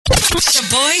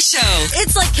Shaboy Show.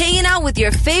 It's like hanging out with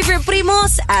your favorite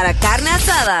primos at a carne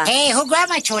asada. Hey, who grabbed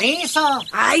my chorizo?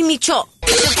 Ay, Micho.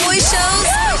 Shaboy Shows.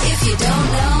 If you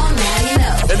don't know, now you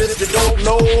know. And if you don't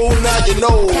know, now you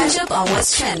know. Catch up on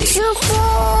what's trending.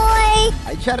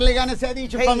 Ay, Charlie Gana se ha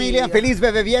dicho, familia. Feliz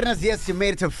Bebe Viernes. Yes, you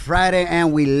made it to Friday,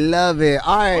 and we love it.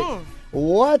 All right.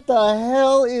 What the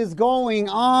hell is going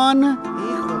on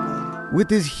with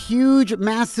this huge,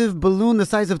 massive balloon the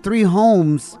size of 3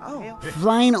 homes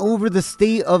flying over the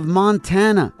state of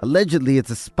Montana? Allegedly, it's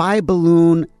a spy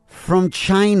balloon from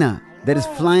China that is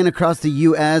flying across the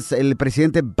U.S. El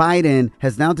Presidente Biden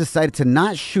has now decided to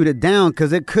not shoot it down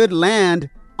because it could land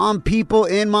on people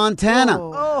in Montana.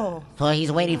 So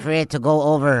he's waiting for it to go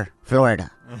over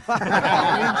Florida.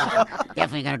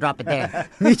 Definitely gonna drop it there.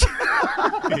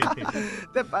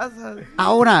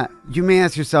 Ahora, you may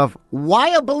ask yourself, why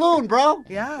a balloon, bro?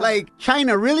 Yeah. Like,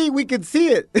 China, really? We could see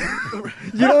it.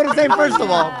 You know what I'm saying? First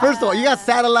of all, you got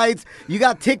satellites, you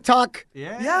got TikTok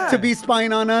to be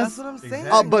spying on us. That's what I'm saying.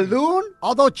 A balloon?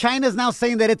 Although China's now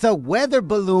saying that it's a weather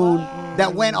balloon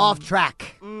that went off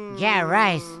track. Yeah,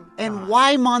 right. And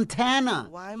why Montana?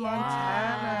 Why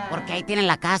Montana? Porque ahí tienen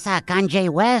la casa Kanye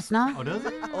West, ¿no? Oh, does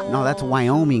it? No, that's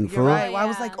Wyoming, fool. Right. Well, I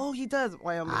was like, he does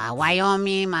Wyoming.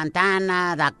 Wyoming,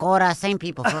 Montana, Dakota, same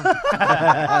people, fool.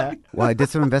 Well, I did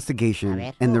some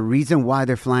investigation, and the reason why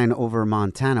they're flying over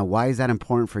Montana, why is that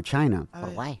important for China?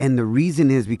 Why? And the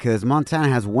reason is because Montana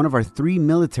has one of our 3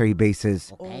 military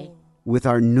bases Okay. with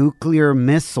our nuclear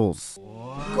missiles.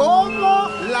 Como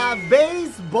la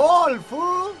baseball,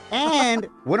 fool! And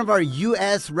one of our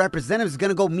U.S. representatives is going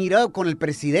to go meet up con el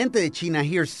presidente de China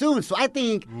here soon. So I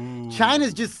think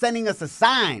China's just sending us a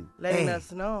sign. Letting Hey,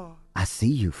 us know. I see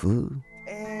you, fool.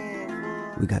 Hey,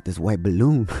 We got this white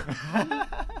balloon.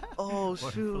 oh,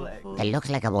 shoot. It looks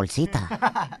like a bolsita.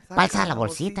 Pasa la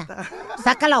bolsita.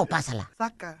 ¿Sácala o pásala?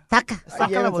 Saca. Saca.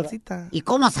 Saca la bolsita. ¿Y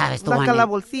cómo sabes tú, Saca la Juan?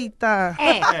 bolsita.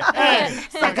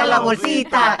 Saca la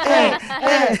bolsita.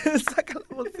 Saca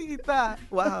la bolsita.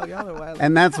 Wow, y'all are wild.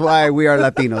 And that's why we are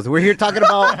Latinos. We're here talking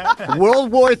about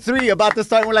World War III about to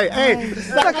start. We're like, hey,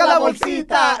 saca la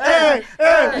bolsita. Hey,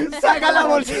 saca la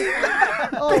bolsita.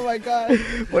 Oh, my God.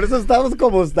 Por eso estamos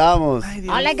como estamos.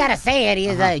 All I gotta say, Eddie,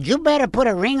 is you better put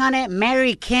a ring on it,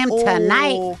 marry Kim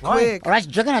tonight. Quick. Or else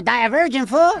you're gonna die a virgin,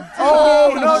 fool.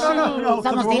 Oh, no. It's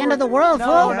almost the end of the world,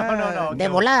 fool. No. De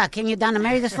volada, Kim, you down to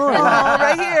marry this fool? Oh,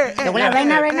 right here. De volada,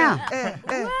 right now.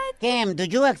 Kim, do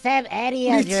you accept Eddie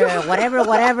as your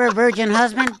whatever virgin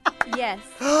husband? Yes.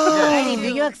 Eddie,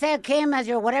 do you accept Kim as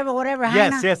your whatever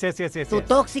Hannah? Yes. Tu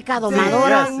tóxica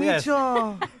domadora. Yes.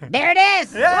 Micho. There it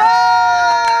is.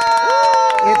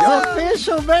 It's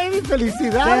official, baby.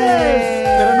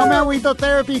 Felicidades. Pero no me agüito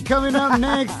therapy coming up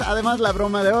next. Además, la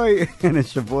broma de hoy en el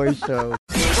Shaboy Show.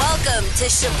 Welcome to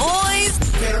Shaboy's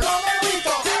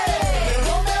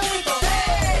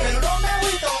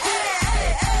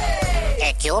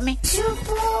Kill me.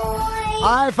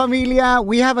 Hi, familia.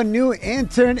 We have a new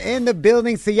intern in the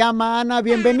building. Se llama Ana.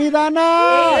 Bienvenida,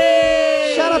 Ana.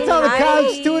 Shout out to all the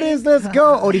college students. Let's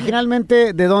go.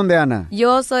 Originalmente, ¿de dónde, Ana?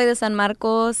 Yo soy de San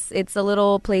Marcos. It's a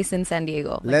little place in San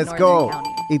Diego. Let's Northern go. County.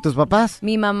 ¿Y tus papás?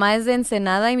 Mi mamá es de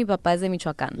Ensenada y mi papá es de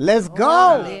Michoacán. Let's go.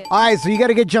 All right, so you got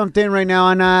to get jumped in right now,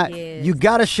 Ana. Yes. You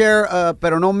got to share,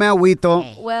 pero no me agüito.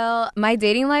 Well, my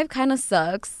dating life kind of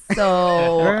sucks.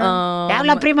 So, Te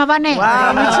habla, prima Vane.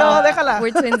 Wow, Micho, déjala.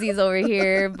 we're twinsies over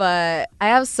here, but I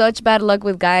have such bad luck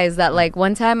with guys that, like,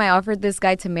 one time I offered this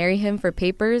guy to marry him for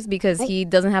papers because he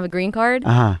doesn't have a green card.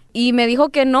 Ajá. Y me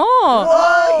dijo que no.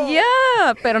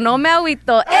 Yeah, pero no me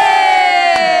agüito.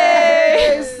 ¡Ey!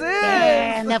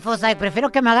 And the fool's like,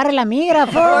 prefiero que me agarre la migra,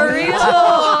 fool. For real.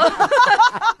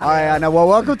 All right, Ana. Well,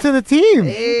 welcome to the team.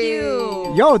 Thank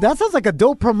you. Yo, that sounds like a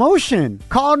dope promotion.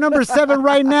 Call number 7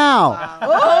 right now.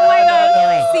 Oh my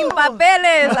God. Sin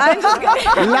papeles. I'm just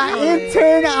kidding. La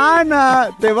intern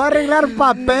Ana te va a arreglar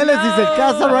papeles y se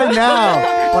casa right now.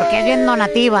 Porque es bien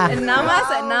donativa. Nada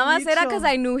más era because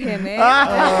I knew him, eh?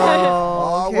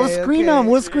 We'll screen him.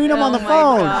 We'll screen him on the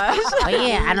phone.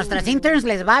 Oye, a nuestras interns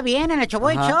les va bien en el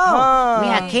Shaboy Show.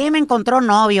 Mira, Kim encontró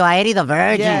novio, a Eddie the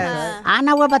Virgin. Yes.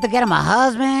 Ana, we're about to get him a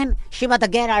husband. She about to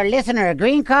get our listener a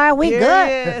green card. We good.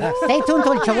 Stay tuned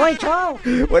to el Shaboy Show.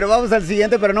 Bueno, vamos al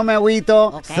siguiente, pero no me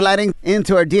agüito. Okay. Sliding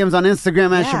into our DMs on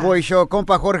Instagram at Yeah. Shaboy Show.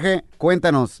 Compa Jorge,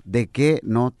 cuéntanos, ¿de qué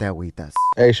no te agüitas?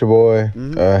 Hey, Shaboy.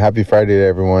 Happy Friday to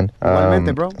everyone.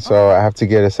 Igualmente, bro. So I have to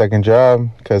get a second job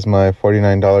because my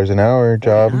 $49 an hour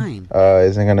job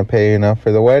isn't going to pay enough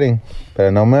for the wedding. Pero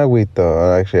no me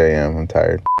agüito. Actually, I am. I'm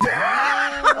tired.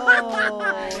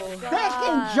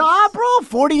 Second job, bro?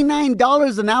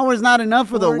 $49 an hour is not enough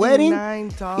for the wedding.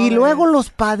 $49. Y luego los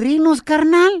padrinos,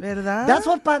 carnal. ¿Verdad? That's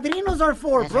what padrinos are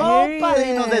for, bro.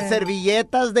 Padrinos de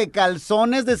servilletas, de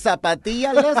calzones, de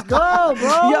zapatillas. Let's go,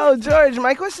 bro. Yo, George,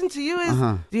 my question to you is,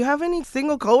 do you have any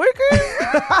single coworkers?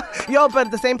 Yo, but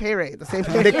the same pay rate. De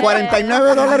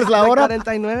 $49 la hora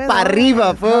para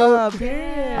arriba, fool.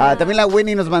 También la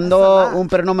Winnie nos mandó un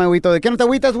pero no me agüito. ¿De qué no te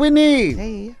agüitas, Winnie?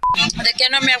 Hey. De que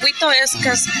no me agüito es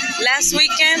because last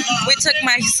weekend we took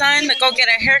my son to go get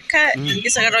a haircut y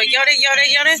se agarró llore.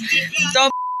 Todo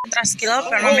trasquilado,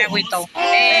 pero no me agüito.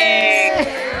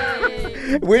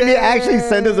 Winnie actually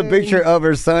sent us a picture of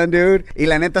her son, dude. Y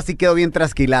la neta sí quedó bien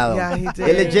trasquilado. Yeah, he did.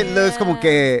 It legit looks como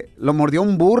que lo mordió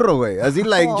un burro, güey. Así,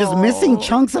 like, just missing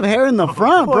chunks of hair in the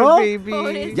front, bro.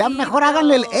 Baby. Ya mejor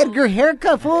háganle el Edgar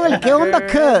haircut, fool. El ¿qué onda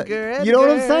cut? You know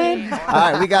what I'm saying?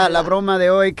 All right, we got la broma de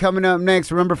hoy coming up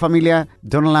next. Remember, familia,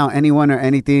 don't allow anyone or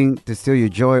anything to steal your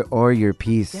joy or your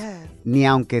peace. Yeah. Ni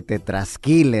aunque te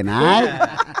trasquilen, ¿ah?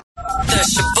 The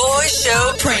Shaboy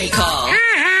Show prank call.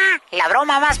 La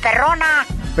broma más perrona.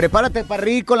 Prepárate para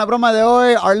reír con la broma de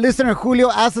hoy. Our listener Julio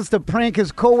asked us to prank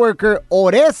his coworker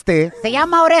Oreste. Se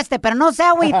llama Oreste, pero no se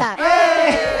agüita.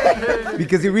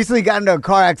 Because he recently got into a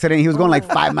car accident. He was going like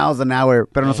 5 miles an hour.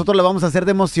 Pero nosotros le vamos a hacer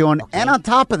de emoción. And on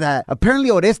top of that, apparently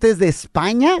Oreste es de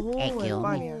España.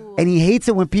 And he hates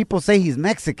it when people say he's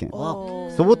Mexican.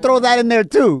 So we'll throw that in there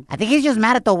too. I think he's just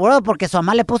mad at the world porque su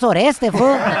mamá le puso Oreste,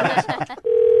 fool.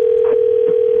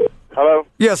 Hello?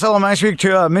 Yes, hello. May I speak to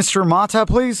Mr. Mata,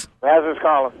 please? How's this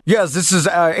calling? Yes, this is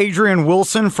Adrian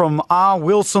Wilson from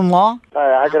Wilson Law.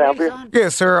 How can I help you?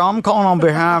 Yes, sir. I'm calling on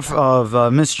behalf of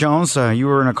Miss Jones. You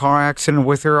were in a car accident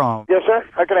with her. Yes, sir.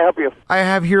 How can I help you? I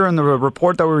have here in the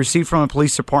report that we received from the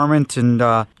police department, and,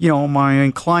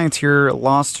 my client here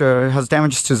has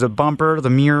damage to the bumper, the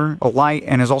mirror, a light,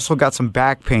 and has also got some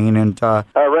back pain. And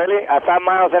really? At 5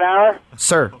 miles an hour?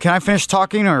 Sir, can I finish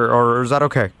talking, or is that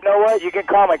okay? You know what? You can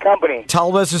call my company.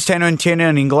 Tal vez usted no entiende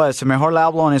en inglés. Mejor le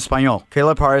hablo en español. ¿Qué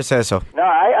le parece eso? No,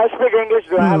 I speak English.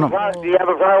 Do you have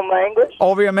a problem with my English?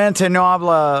 Obviamente no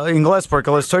habla inglés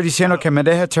porque le estoy diciendo que me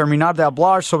deje terminar de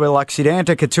hablar sobre el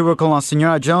accidente que tuve con la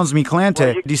señora Jones, mi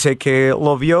cliente. Dice que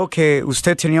lo vio que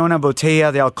usted tenía una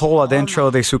botella de alcohol adentro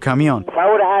de su camión. If I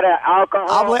would have had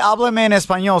alcohol... Hábleme en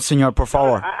español, señor, por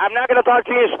favor. I'm not going to talk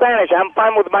to you in Spanish. I'm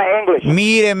fine with my English.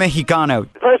 Mire, mexicano.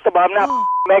 First of all, I'm not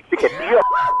Mexican. You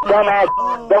dumbass.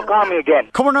 Don't call me again.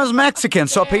 ¿Cómo no es Mexican?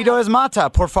 Su apellido es Mata,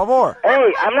 por favor.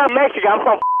 Hey, I'm not Mexican. I'm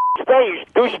from Spain,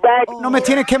 douchebag. No me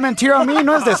tiene que mentir a mí.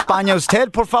 No es de España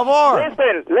usted, por favor.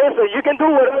 Listen. You can do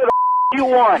whatever you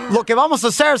want. Lo que vamos a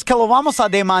hacer es que lo vamos a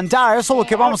demandar. Eso es lo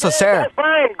que vamos a hacer. That's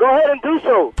fine. Go ahead and do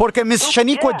so. Porque Miss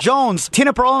Shaniqua Jones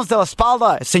tiene problemas de la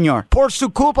espalda, señor. Por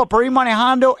su culpa, por ir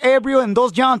manejando ebrio en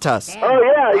 2 llantas. Oh,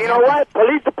 yeah. You know what?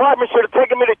 Police department should have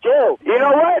taken me to jail. You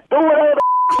know what? Do whatever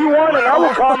you want and I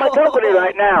will call my company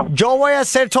right now. Yo voy a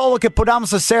hacer todo lo que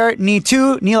podamos hacer. Ni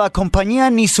tú, ni la compañía,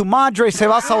 ni su madre se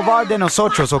va a salvar de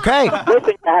nosotros, ¿ok?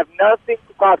 Listen, I have nothing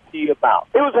to talk to you about.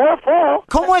 It was her fault.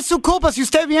 ¿Cómo es su culpa si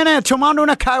usted viene tomando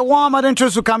una caguama dentro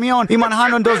de su camión y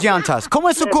manejando en 2 llantas? ¿Cómo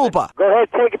es su culpa? Go ahead,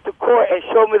 take it to court and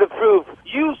show me the proof.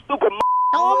 You stupid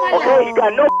okay, you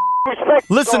got no respect.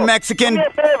 Listen, Mexican.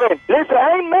 Listen,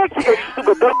 I ain't Mexican, you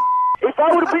stupid dumb. If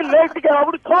I would have been Mexican, I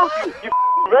would have told you. You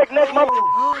redneck mother.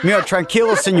 Mira,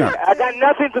 tranquilo, señor. I got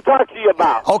nothing to talk to you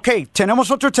about. Ok, tenemos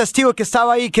otro testigo que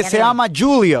estaba ahí que se llama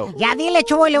Julio. Ya dile,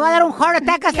 Chuboy, le va a dar un heart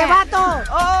attack a este vato.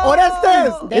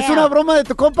 Orestes, es una broma de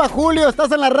tu compa Julio.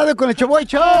 Estás en la radio con el Chuboy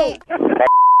Show.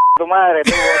 Tu madre,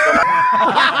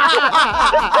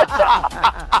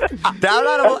 Te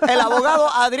habla el abogado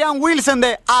Adrián Wilson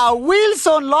de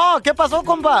Wilson Law. ¿Qué pasó,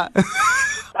 compa?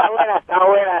 Está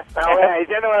buena.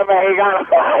 Diciéndome mexicano.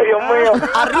 Ay, Dios mío.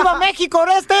 ¡Arriba México,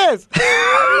 Orestes!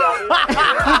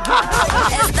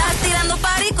 Estás tirando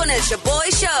party con el Shaboy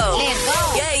Show. Let's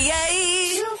go. Yeah.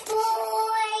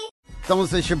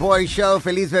 Estamos en el Shaboy Show.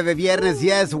 Feliz Bebé Viernes.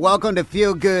 Yes, welcome to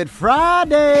Feel Good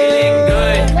Friday.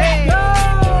 Feeling good.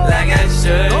 Like I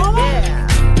should.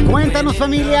 Cuéntanos,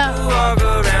 familia.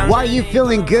 Why are you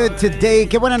feeling good today?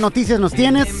 ¿Qué buenas noticias nos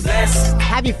tienes?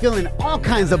 Have you feeling all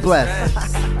kinds of blessed?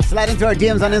 Slide into our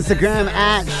DMs on Instagram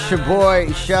at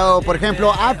Shaboy Show. Por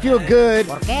ejemplo, I feel good.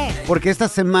 ¿Por qué? Porque esta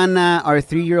semana our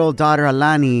 3-year-old daughter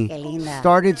Alani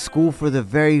started school for the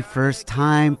very first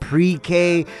time,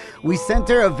 pre-K. We sent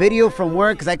her a video from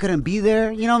work because I couldn't be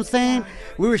there. You know what I'm saying?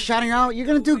 We were shouting her out, you're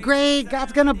going to do great.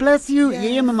 God's going to bless you. Y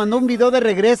ella me mandó un video de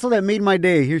regreso that made my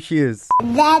day. Here she is.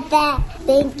 Dada,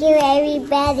 thank you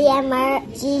everybody.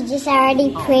 Jesus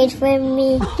already prayed for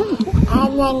me.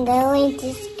 And I'm going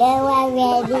to school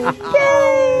already. Thank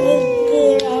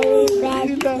you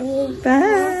everybody. linda.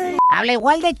 Bye. Habla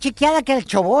igual de chiqueada que el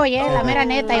choboy, la mera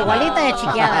neta, igualita de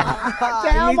chiqueada. Te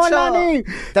amo, Lani.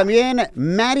 También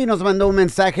Maddie nos mandó un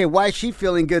mensaje. Why is she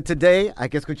feeling good today? Hay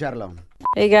que escucharlo.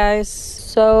 Hey guys,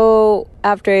 so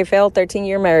after a failed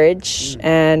 13-year marriage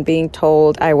and being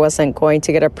told I wasn't going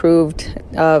to get approved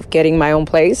of getting my own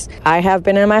place, I have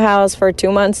been in my house for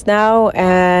 2 months now,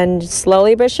 and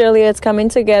slowly but surely it's coming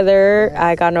together.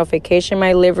 I got notification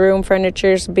my living room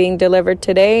furniture is being delivered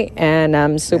today, and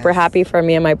I'm super happy for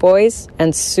me and my boys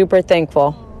and super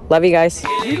thankful. Love you guys.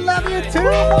 We love you too.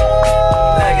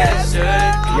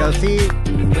 Yo, see,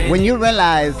 when you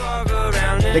realize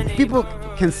that people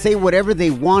can say whatever they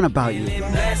want about you,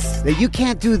 that you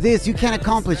can't do this, you can't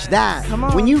accomplish that.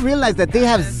 When you realize that they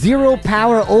have zero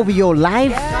power over your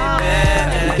life,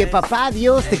 y que papá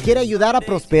Dios te quiere ayudar a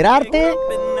prosperarte,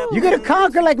 you're gonna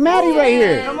conquer like Maddie right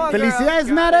here. Felicidades,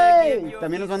 Maddie.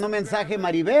 También nos mandó un mensaje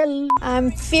Maribel.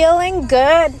 I'm feeling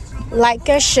good, like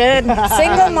I should.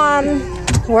 Single mom,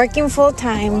 working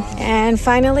full-time, and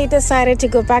finally decided to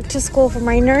go back to school for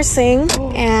my nursing,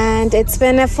 and it's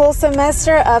been a full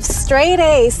semester of straight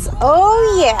A's.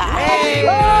 Oh yeah. Hey,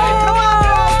 come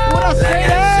on. What a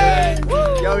straight A.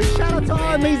 Yo, shout out to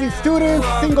all amazing students,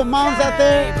 single moms out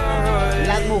there.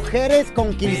 Las mujeres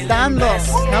conquistando.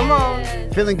 Come on.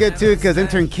 Feeling good too, because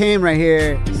intern Kim right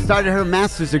here started her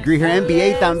master's degree, her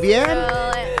MBA también.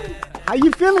 How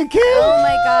you feeling, Kim? Oh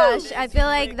my gosh, I feel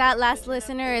like that last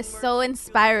listener is so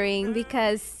inspiring,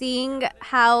 because seeing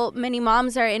how many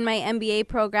moms are in my MBA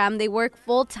program, they work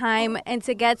full time, and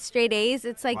to get straight A's,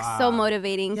 it's like so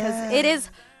motivating, because it is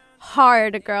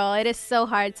hard, girl. It is so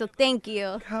hard. So thank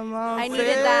you. Come on, I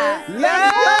needed that.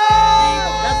 Let's go!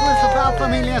 That's what it's about,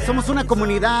 familia. Somos una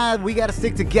comunidad. We gotta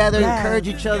stick together, encourage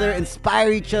each other,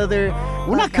 inspire each other.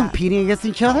 We're not competing against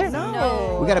each other.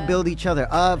 No. We gotta build each other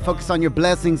up, focus on your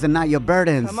blessings and not your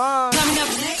burdens. Come on. Coming up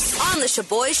next on The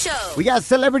Shaboy Show. We got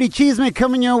Celebrity Chisme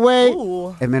coming your way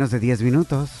en menos de 10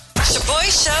 minutos.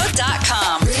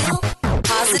 ShaboyShow.com. Real,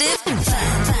 positive.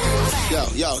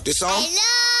 Yo, this song?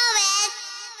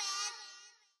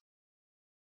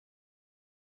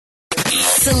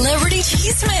 Celebrity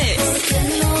Chisme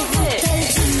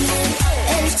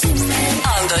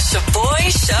on The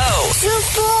Shaboy Show.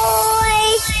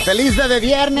 Shaboy! Feliz Bebé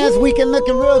Viernes, weekend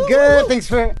looking real good. Thanks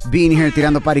for being here,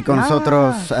 tirando party con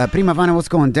nosotros. Prima Vana, what's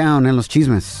going down en los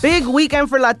chismes? Big weekend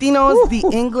for Latinos. The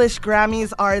English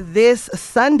Grammys are this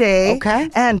Sunday.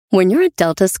 Okay. And when you're a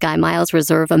Delta SkyMiles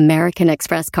Reserve American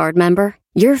Express card member,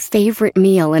 your favorite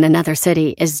meal in another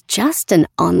city is just an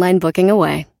online booking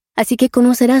away. Así que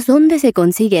conocerás dónde se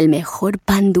consigue el mejor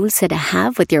pan dulce to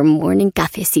have with your morning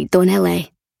cafecito en LA.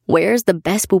 Where's the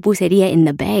best pupusería in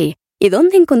the Bay? Y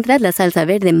dónde encontrar la salsa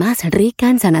verde más rica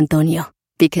en San Antonio.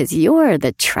 Because you're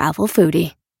the travel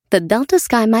foodie. The Delta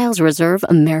SkyMiles Reserve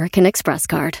American Express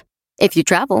card. If you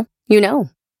travel, you know.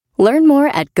 Learn more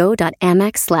at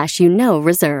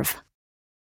go.amex/reserve.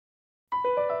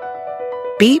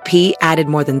 BP added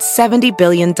more than $70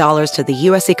 billion to the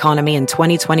U.S. economy in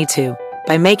 2022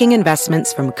 by making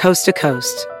investments from coast to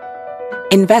coast.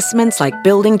 Investments like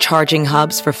building charging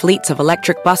hubs for fleets of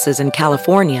electric buses in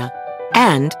California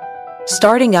and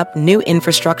starting up new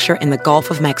infrastructure in the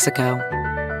Gulf of Mexico.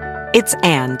 It's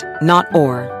and, not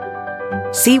or.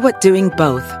 See what doing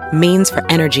both means for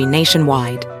energy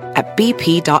nationwide at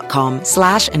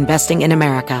bp.com/investing in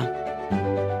America.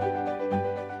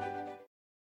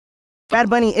 Bad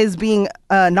Bunny is being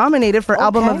nominated for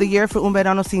Album of the Year for Un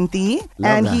Verano Sin Ti.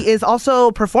 And he is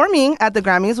also performing at the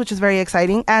Grammys, which is very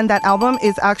exciting. And that album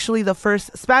is actually the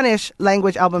first Spanish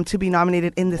language album to be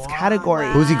nominated in this category.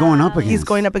 Who's he going up against? He's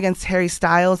going up against Harry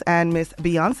Styles and Miss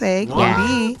Beyonce.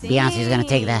 Yeah. Beyonce's going to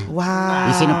take that. Wow.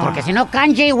 Y si no, porque si no,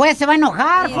 Kanye West se va a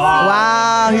enojar.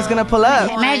 Wow, he's going to pull up.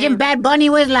 Imagine Bad Bunny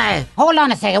was like, hold on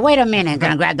a second, wait a minute.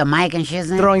 Going to grab the mic and shit.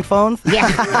 Throwing phones?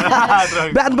 Yeah.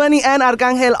 Bad Bunny and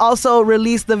Arcángel also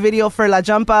released the video for La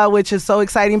Jumpa, which is so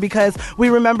exciting because we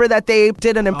remember that they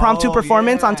did an impromptu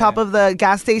performance on top of the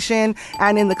gas station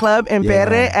and in the club in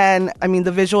PR. And I mean,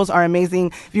 the visuals are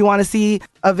amazing. If you want to see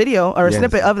a video or a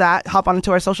snippet of that, hop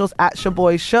onto our socials at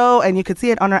Shaboy Show and you can see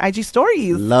it on our IG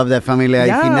stories. Love that, familia.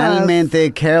 Yes. Y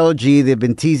finalmente, Karol G, they've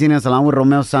been teasing us along with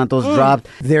Romeo Santos, dropped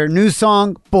their new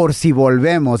song, Por Si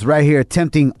Volvemos, right here,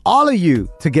 tempting all of you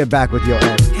to get back with your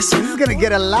ex. This is going to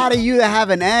get a lot of you that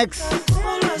have an ex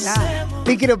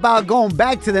thinking about going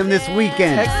back to them this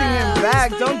weekend. Texting him back.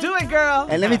 Don't do it, girl.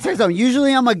 And let me tell you something.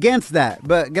 Usually I'm against that.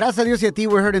 But gracias a Dios y a ti,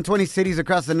 we're heard in 20 cities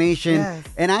across the nation. Yes.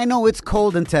 And I know it's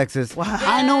cold in Texas. Wow.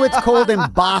 I know it's cold in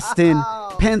Boston,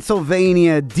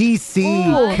 Pennsylvania, D.C.,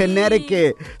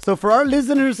 Connecticut. So for our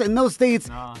listeners in those states,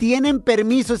 tienen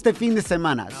permiso este fin de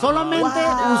semana. Solamente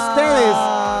ustedes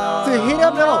to hit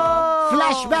up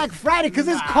Flashback Friday because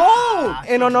it's cold.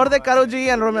 En honor de Karol G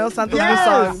and Romeo Santos' new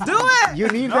song. Do it! You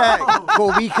need that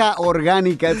cobija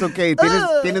orgánica. It's okay.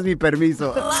 Tienes mi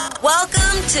permiso.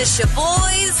 Welcome to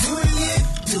Shaboy's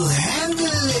To handle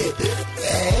it.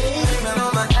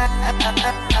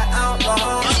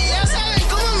 Ya saben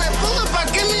cómo me pongo,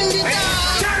 ¿para qué me invitan?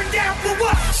 Turn down for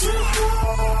what?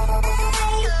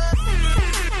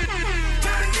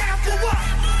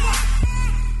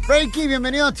 Frankie,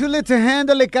 bienvenido a Too Lit to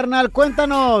Handle It, carnal.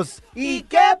 Cuéntanos. ¿Y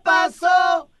qué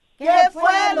pasó? ¿Qué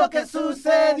fue lo que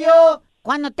sucedió?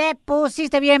 Cuando te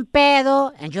pusiste bien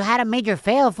pedo and you had a major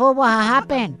fail, fool, what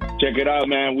happened? Check it out,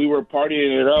 man. We were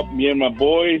partying it up, me and my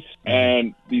boys,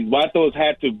 and these vatos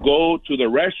had to go to the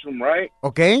restroom, right?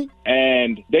 Okay.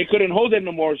 And they couldn't hold it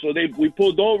no more, so we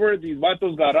pulled over. These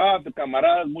vatos got off, the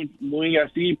camaradas muy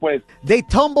así, pues. They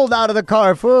tumbled out of the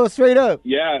car, fool, straight up.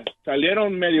 Yeah,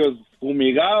 salieron medios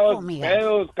fumigados,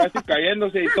 pedos, casi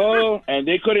cayéndose y todo, and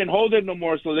they couldn't hold it no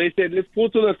more, so they said, let's pull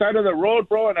to the side of the road,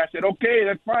 bro, and I said, okay,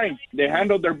 that's fine. They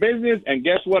handled their business, and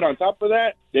guess what? On top of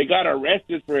that, they got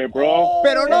arrested for it, bro.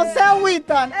 Pero no se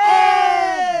agüitan.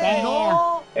 Hey!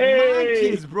 No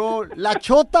manches, bro. La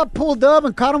Chota pulled up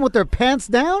and caught them with their pants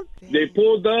down? They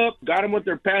pulled up, got them with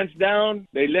their pants down,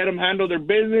 they let them handle their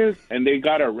business, and they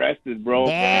got arrested, bro.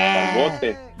 Yeah.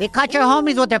 They caught your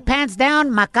homies with their pants down,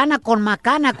 macana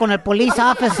con el police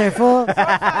officer, fool.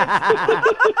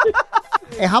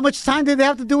 And how much time did they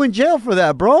have to do in jail for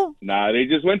that, bro? Nah, they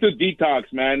just went to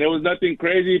detox, man. It was nothing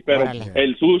crazy, pero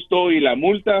el susto y la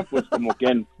multa, pues como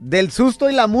quien. Del susto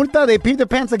y la multa, they peed their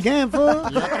pants again, fool.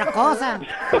 Y otra cosa.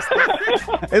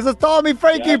 Eso es todo, mi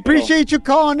Frankie. Yeah, appreciate you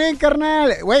calling in,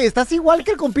 carnal. Güey, estás igual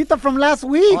que el compita from last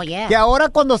week. Oh, yeah. Que ahora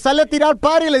cuando sale a tirar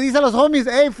party le dice a los homies,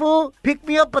 hey, fool, pick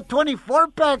me up a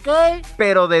 24-pack, eh?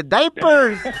 Pero de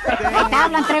diapers. ¿Qué te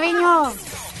hablan, Treviño?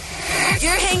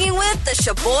 You're hanging with the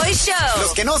Shaboy Show.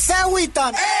 Los que no se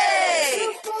agüitan. Hey!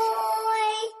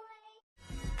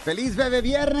 Feliz Bebé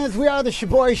Viernes, we are the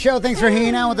Shaboy Show. Thanks for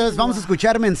hanging out with us. Vamos a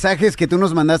escuchar mensajes que tú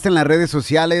nos mandaste en las redes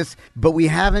sociales, but we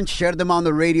haven't shared them on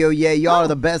the radio yet. Y'all are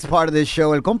the best part of this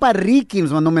show. El compa Ricky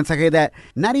nos mandó un mensaje that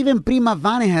not even Prima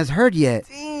Vane has heard yet.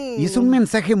 Y es un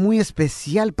mensaje muy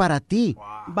especial para ti.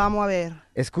 Vamos a ver.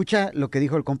 Escucha lo que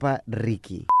dijo el compa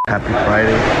Ricky. Happy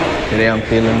Friday. Today I'm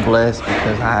feeling blessed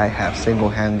because I have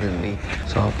single-handedly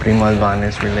solved Prima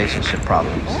Vane's relationship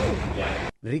problems.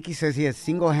 Ricky says he has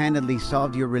single-handedly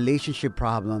solved your relationship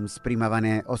problems, Prima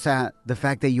Vane. O sea, the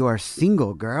fact that you are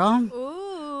single, girl.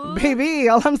 Baby,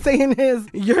 all I'm saying is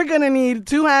you're going to need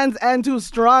 2 hands and 2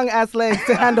 strong-ass legs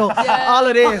to handle all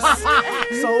of this.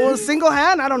 So, single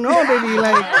hand, I don't know, baby.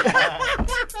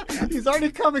 Like, he's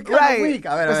already coming kind of weak.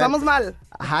 A ver. Estamos mal.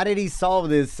 How did he solve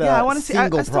this single I problem?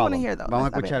 still want to hear, though. Vamos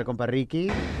a escuchar al compa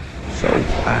Ricky. So,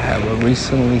 I have a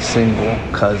recently single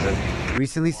cousin.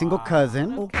 Recently single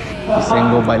cousin. Okay.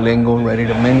 Single, bilingual, ready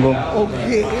to mingle.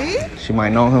 Okay. She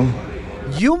might know him.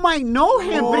 You might know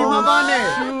him, Prima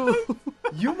Vane.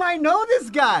 You might know this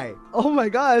guy. Oh my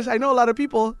gosh, I know a lot of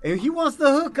people. And he wants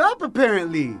to hook up,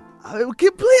 apparently.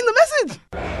 Keep playing the message.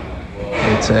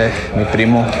 It's mi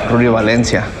primo, Rudy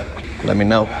Valencia. Let me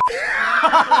know.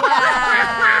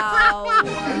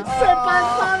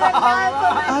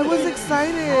 I was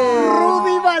excited.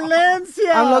 Rudy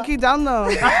Valencia. I'm lucky down though.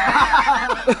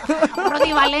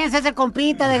 Rudy Valencia es el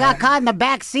compita that got caught in the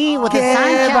back seat with the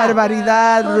Sancha. ¡Qué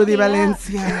barbaridad, Rudy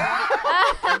Valencia!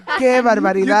 ¡Qué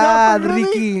barbaridad,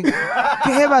 Ricky!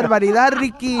 ¡Qué barbaridad,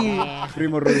 Ricky!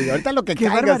 Primo Rudy, ahorita lo que ¡Qué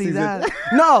caiga. barbaridad!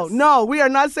 No, we are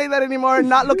not saying that anymore.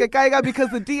 Not lo que caiga, because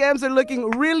the DMs are looking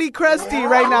really crusty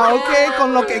right now, okay?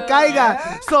 Con lo que caiga.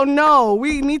 So no,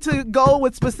 we need to go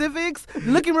with specifics.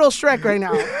 Looking real Shrek right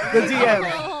now, the DM.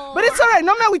 But it's all right,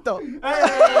 no me agüito.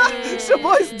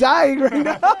 Shaboy's dying right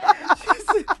now.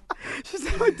 She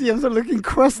said my DMs are looking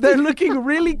crusty. They're looking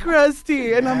really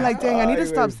crusty. And I'm like, dang, I need to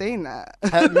stop saying that.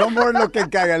 No more lo que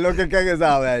caga. Lo que caga is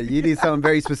out, man. You need something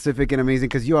very specific and amazing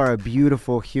because you are a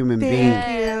beautiful human being.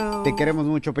 Thank you. Te queremos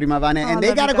mucho, Prima Vane. And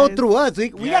they got to go through us. We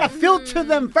got to filter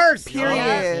them first.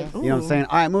 Period. You know what I'm saying?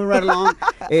 All right, moving right along.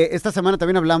 Esta semana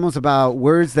también hablamos about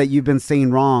words that you've been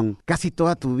saying wrong casi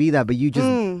toda tu vida, but you just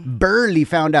barely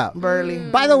found out.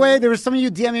 Barely. By the way, there were some of you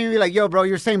DMing me like, yo, bro,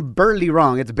 you're saying barely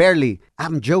wrong. It's barely.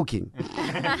 I'm joking.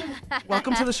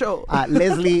 Welcome to the show.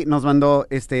 Leslie nos mandó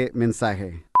este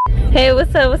mensaje. Hey,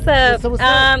 what's up?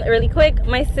 Really quick,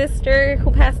 my sister who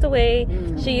passed away,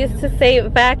 she used to say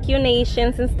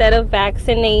vacunations instead of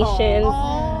vaccinations.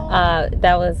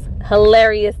 That was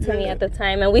hilarious to me at the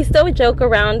time, and we still joke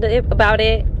around about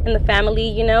it in the family,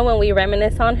 you know, when we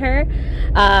reminisce on her.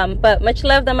 But much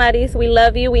love, Damaris. We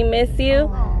love you. We miss you.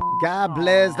 God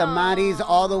bless Damaris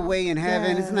all the way in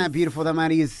heaven. Isn't that beautiful,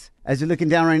 Damaris? As you're looking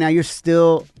down right now, you're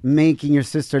still making your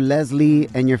sister Leslie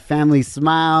and your family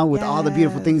smile with all the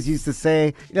beautiful things you used to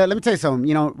say. You know, let me tell you something.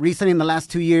 You know, recently in the last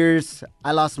 2 years,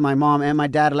 I lost my mom and my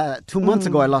dad. 2 months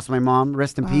ago, I lost my mom.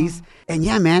 Rest in peace. And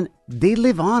yeah, man, they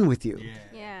live on with you.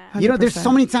 You know, there's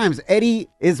so many times. Eddie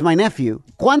is my nephew.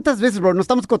 ¿Cuántas veces, bro? Nos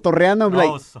estamos cotorreando.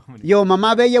 Like, so many. Yo,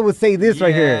 Mamá Bella would say this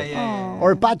right here.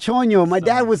 Or Pachoño, my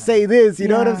dad would say this. You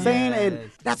know what I'm saying? And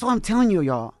that's what I'm telling you,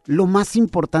 y'all. Lo más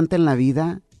importante en la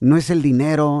vida no es el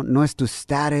dinero, no es tu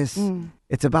status.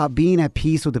 It's about being at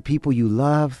peace with the people you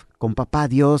love, con Papá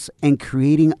Dios, and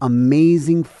creating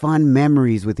amazing, fun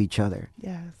memories with each other.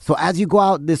 Yes. So as you go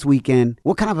out this weekend,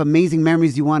 what kind of amazing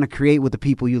memories do you want to create with the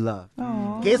people you love?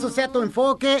 Que eso sea tu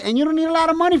enfoque, and you don't need a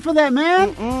lot of money for that,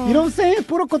 man. You know what I'm saying?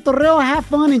 Puro cotorreo, have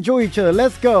fun, enjoy each other.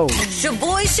 Let's go.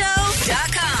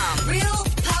 ShaboyShow.com. Real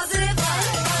positive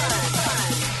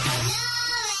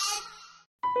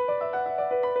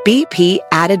BP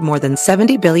added more than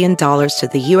 $70 billion to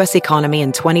the U.S. economy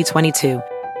in 2022.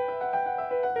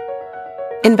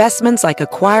 Investments like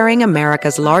acquiring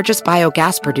America's largest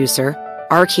biogas producer,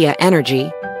 Archaea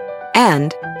Energy,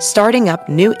 and starting up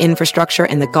new infrastructure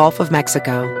in the Gulf of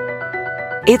Mexico.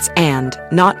 It's and,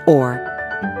 not or.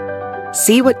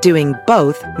 See what doing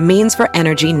both means for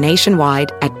energy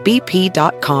nationwide at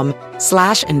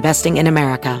bp.com/investing in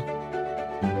America.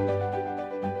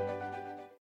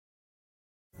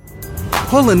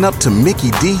 Pulling up to Mickey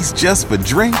D's just for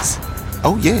drinks?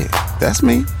 Oh yeah, that's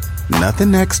me.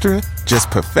 Nothing extra,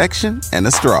 just perfection and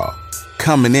a straw.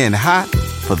 Coming in hot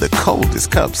for the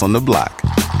coldest cups on the block.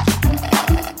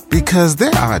 Because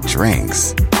there are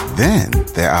drinks. Then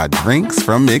there are drinks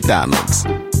from McDonald's.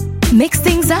 Mix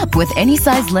things up with any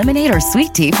size lemonade or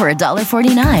sweet tea for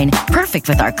 $1.49. Perfect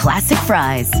with our classic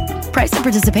fries. Price and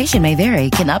participation may vary.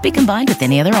 Cannot be combined with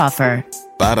any other offer.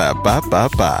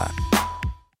 Ba-da-ba-ba-ba.